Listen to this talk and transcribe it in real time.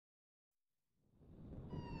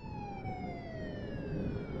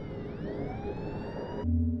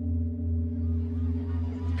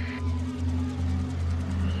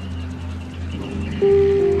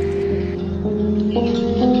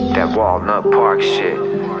Walnut Park shit.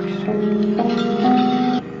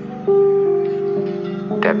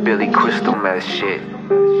 That Billy Crystal mess shit.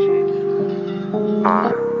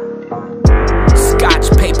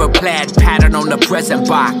 Scotch paper plaid pattern on the present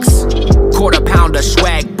box. Quarter pounder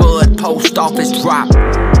swag bud, post office drop.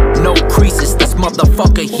 No creases, this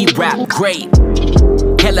motherfucker he rap great.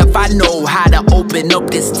 Hell if I know how to open up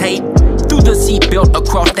this tape. Threw the seatbelt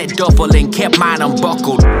across that duffel and kept mine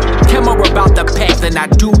unbuckled. Care more about the pack than I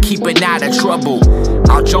do keeping out of trouble.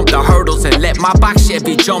 I'll jump the hurdles and let my box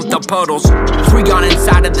Chevy jump the puddles. Free on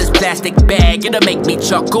inside of this plastic bag, it'll make me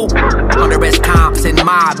chuckle. Under S comps and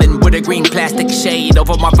mobbing with a green plastic shade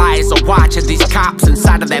over my visor, watching these cops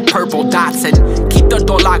inside of that purple Datsun. Keep the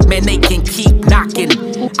door locked, man, they can keep knocking.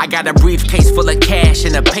 I got a briefcase full of cash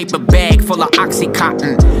and a paper bag full of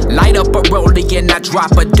Oxycontin. Light up a rollie and I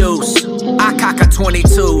drop a deuce. I cock a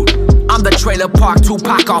 22. I'm the trailer park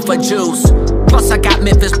Tupac off of juice. Plus I got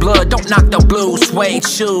Memphis blood, don't knock the blues. Suede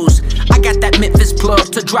shoes, I got that Memphis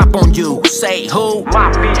plug to drop on you. Say who?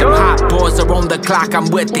 Them hot boys are on the clock, I'm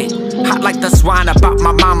with it. Hot like the swine about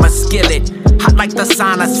my mama's skillet. Hot like the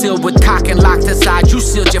sign I sealed with cock and locked inside. You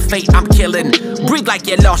sealed your fate, I'm killing. Breathe like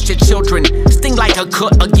you lost your children. Sting like a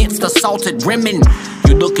cut against the salted rimming.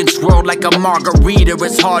 You looking swirled like a margarita,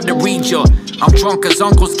 it's hard to read you. I'm drunk as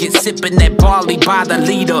uncles get sipping that barley by the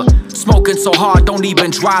liter. Smoking so hard, don't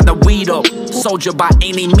even dry the weed up. Soldier by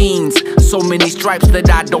any means, so many stripes that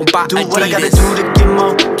I don't buy Adidas. Do what I gotta do to get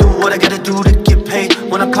more, do what I gotta do to get paid.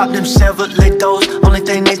 When I pop them Chevrolet doors, only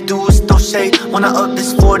thing they do is throw shade. When I up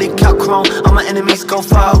this 40 cal chrome, all my enemies go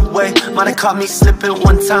far away. Might have caught me slipping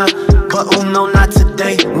one time, but oh no, not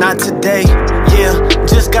today, not today. Yeah,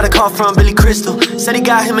 just got a call from Billy Crystal. Said he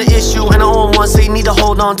got him an issue and I owe him one, so he need to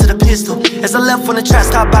hold on to the pistol. As I left when the trap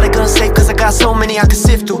stopped by the gun safe, cause I got so many I can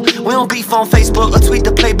sift through. We don't beef on Facebook or tweet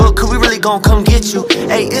the playbook, cause we really gon' come get you.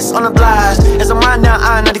 Hey, it's on the blast. As I'm riding down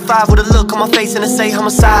I-95 with a look on my face and it say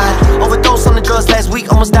homicide. Overdose on the drugs last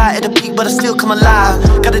week, almost died at the peak, but I still come alive.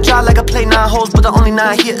 Gotta drive like I play 9 holes, but the only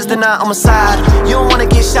 9 here is the 9 on my side. You don't wanna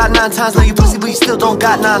get shot 9 times, know you pussy, but you still don't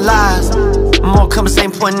got 9 lives. More compass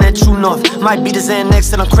ain't pointing at true north. Might be the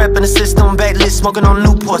Xanax and I'm cramping the system. Backlist smoking on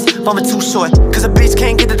Newports, bumping too short. Cause a bitch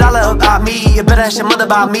can't get the dollar up out me. You better ask your mother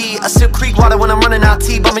about me. I sip creek water when I'm running out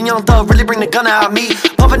tea. Bumping Young Thug, really bring the gun out me.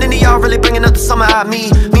 Bumping into y'all, really bringing up the summer out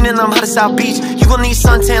me. Meaning I'm hot as South Beach. You gon' need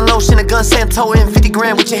suntan lotion, a gun Santo and 50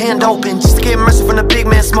 grand with your hand open. Just to get mercy from the big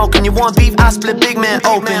man smoking. You want beef, I split big man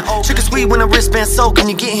open. Trick or sweet when the wristband soaking.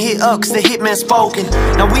 You getting hit up cause the hitman spoken.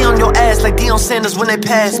 Now we on your ass like Deion Sanders when they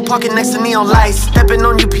pass. Parking next to neon lights. Stepping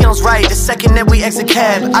on you peons right the second that we exit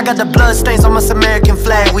cab. I got the blood stains on my American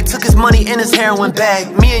flag. We took his money in his heroin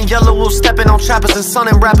bag. Me and Yelawolf stepping on trappers and son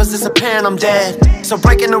and rappers. It's apparent I'm dead. So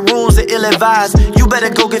breaking the rules are ill-advised. You better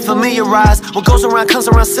go get familiarized. What goes around comes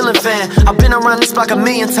around, ceiling fan. I've been around this block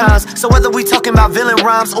 1,000,000 times. So whether we talking about villain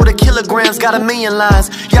rhymes or the kilograms, got 1,000,000 lines.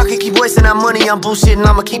 Y'all can keep wasting our money on bullshit and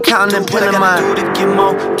I'ma keep counting and pulling mine. Do what I gotta do to get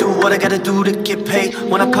more, do what I gotta do to get paid.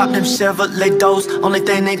 When I pop them Chevrolet doors, only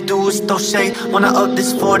thing they do is throw shade. When I up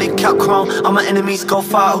this 40 cal chrome, all my enemies go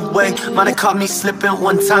far away. Might have caught me slipping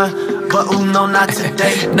one time, but ooh no, not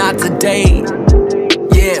today. Not today.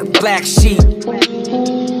 Yeah, black sheep.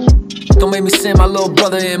 Don't make me send my little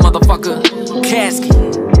brother in, motherfucker. Caskey.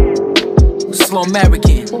 Slow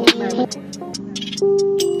American.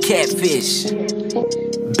 Catfish.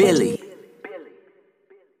 Billy.